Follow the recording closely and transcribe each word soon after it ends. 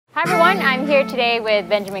everyone, I'm here today with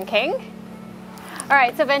Benjamin Kheng.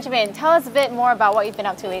 Alright, so Benjamin, tell us a bit more about what you've been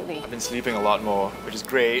up to lately. I've been sleeping a lot more, which is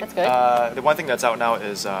great. That's good. The one thing that's out now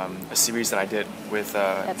is a series that I did with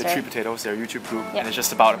the Tree Potatoes, their YouTube group. Yep. And it's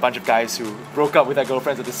just about a bunch of guys who broke up with their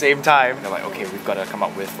girlfriends at the same time. They're like, okay, we've got to come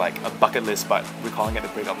up with like a bucket list, but we're calling it the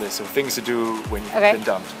breakup list. So things to do when you've been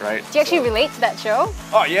dumped, right? Do you actually relate to that show?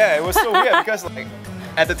 Oh yeah, it was so weird because like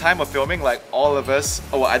at the time of filming, like all of us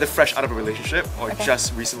were either fresh out of a relationship or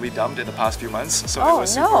just recently dumped in the past few months. So it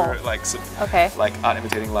was super like art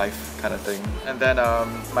imitating life kind of thing. And then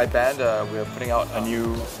my band, we're putting out a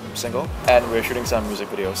new single and we're shooting some music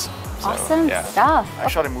videos. So, awesome stuff. I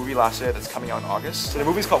shot a movie last year that's coming out in August. So the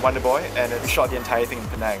movie's called Wonder Boy and we shot the entire thing in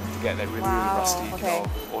Penang to get that really, really rusty, you know,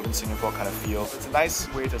 olden Singapore kind of feel. It's a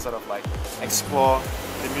nice way to sort of like explore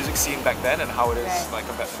the music scene back then and how it is like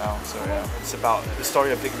compared to now. So yeah, it's about the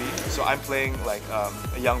story of Dick Lee. So I'm playing like a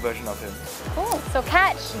young version of him. Cool. So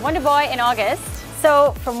catch Wonder Boy in August.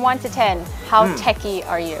 So from 1 to 10, how techie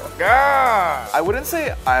are you? Yeah, I wouldn't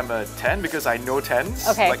say I'm a 10 because I know 10s.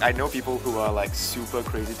 Okay. Like I know people who are like super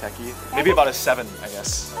crazy techie. Maybe about a 7, I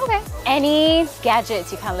guess. Okay. Any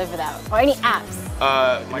gadgets you can't live without? Or any apps?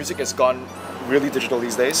 Music has gone really digital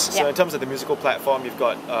these days. So in terms of the musical platform, you've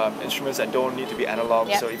got instruments that don't need to be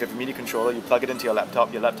analog. So if you have a MIDI controller, you plug it into your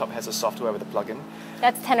laptop has a software with a plugin.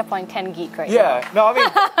 That's 10 upon 10 geek right now. No, I mean,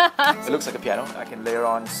 it looks like a piano. I can layer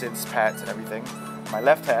on synths, pads and everything. My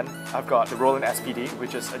left hand, I've got the Roland SPD,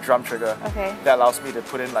 which is a drum trigger that allows me to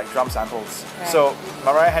put in like drum samples. So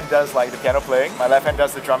my right hand does like the piano playing, my left hand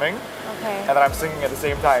does the drumming, and then I'm singing at the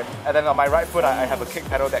same time. And then on my right foot, I have a kick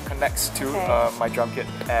pedal that connects to my drum kit.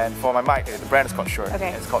 And for my mic, the brand is called Shure.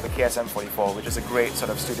 It's called the KSM44, which is a great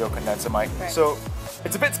sort of studio condenser mic. So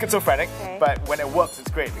it's a bit schizophrenic, but when it works,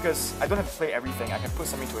 it's great because I don't have to play everything. I can put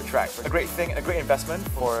something to a track. A great thing, a great investment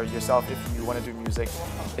for yourself if you want to do music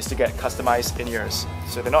is to get customized in-ears.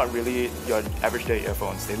 So they're not really your average day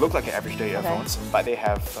earphones. They look like your average day earphones, but they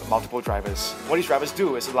have multiple drivers. What these drivers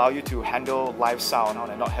do is allow you to handle live sound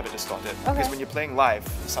and not have it distorted. Because when you're playing live,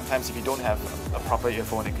 sometimes if you don't have a proper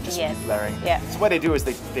earphone, it can just be blaring. So what they do is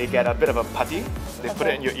they get a bit of a putty, they put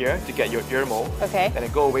it in your ear to get your ear mole, and they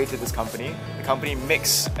go away to this company. The company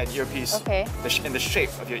makes an earpiece in the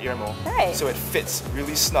shape of your ear mole. So it fits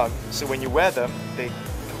really snug. So when you wear them, they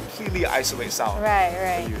completely isolate sound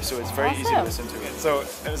for you. So it's very easy to listen to it. So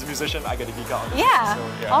as a musician, I get to geek out on this.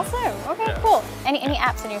 Awesome. Okay, cool. Any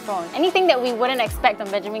apps on your phone? Anything that we wouldn't expect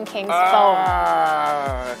on Benjamin Kheng's phone?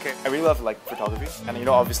 Okay, I really love like photography, and you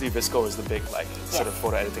know, obviously Visco is the big like sort of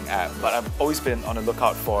photo editing app. But I've always been on the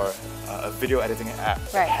lookout for a video editing app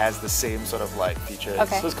that has the same sort of like features.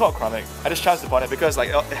 So it's called Chromic. I just chanced upon it because like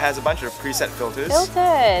it has a bunch of preset filters.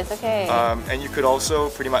 And you could also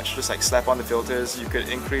pretty much just like slap on the filters. You could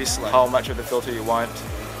increase like, how much of the filter you want.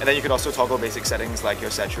 And then you can also toggle basic settings like your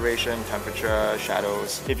saturation, temperature,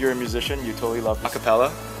 shadows. If you're a musician, you totally love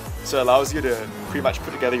acapella. So it allows you to pretty much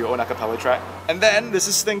put together your own acapella track. And then there's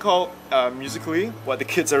this thing called Musical.ly, what the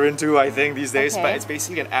kids are into I think these days, but it's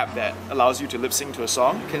basically an app that allows you to lip sync to a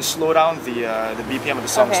song. You can slow down the BPM of the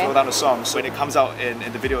song, slow down the song, so when it comes out in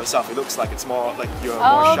the video itself, it looks like it's more like you're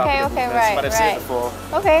more sharp with the movements. But I've seen it before.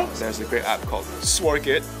 So there's a great app called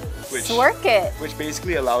Sworkit, which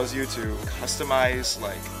basically allows you to customize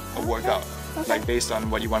like a workout. Like based on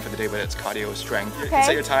what you want for the day, whether it's cardio, strength. You can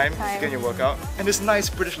set your time, you get your workout, and this nice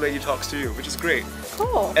British lady talks to you, which is great.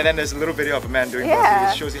 Cool. And then there's a little video of a man doing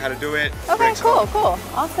both. It shows you how to do it. Okay, cool.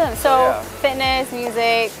 Awesome. So fitness,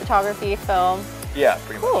 music, photography, film. Yeah,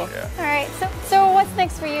 pretty much. Yeah. Alright, so what's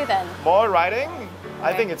next for you then? More writing?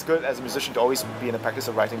 I think it's good as a musician to always be in the practice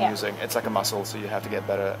of writing music. It's like a muscle, so you have to get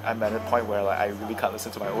better. I'm at a point where like I really can't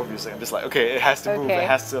listen to my own music. I'm just like, okay, it has to move, it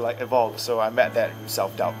has to like evolve. So I'm at that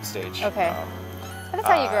self-doubt stage. That's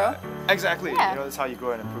how you grow. Exactly. You know, that's how you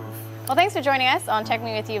grow and improve. Well, thanks for joining us on Check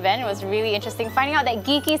Me With You, Ben. It was really interesting finding out that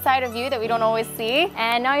geeky side of you that we don't always see.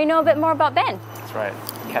 And now you know a bit more about Ben. That's right.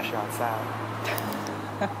 Catch you on sound.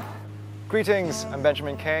 Greetings, I'm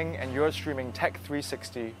Benjamin Kheng, and you're streaming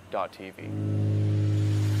Tech360.tv.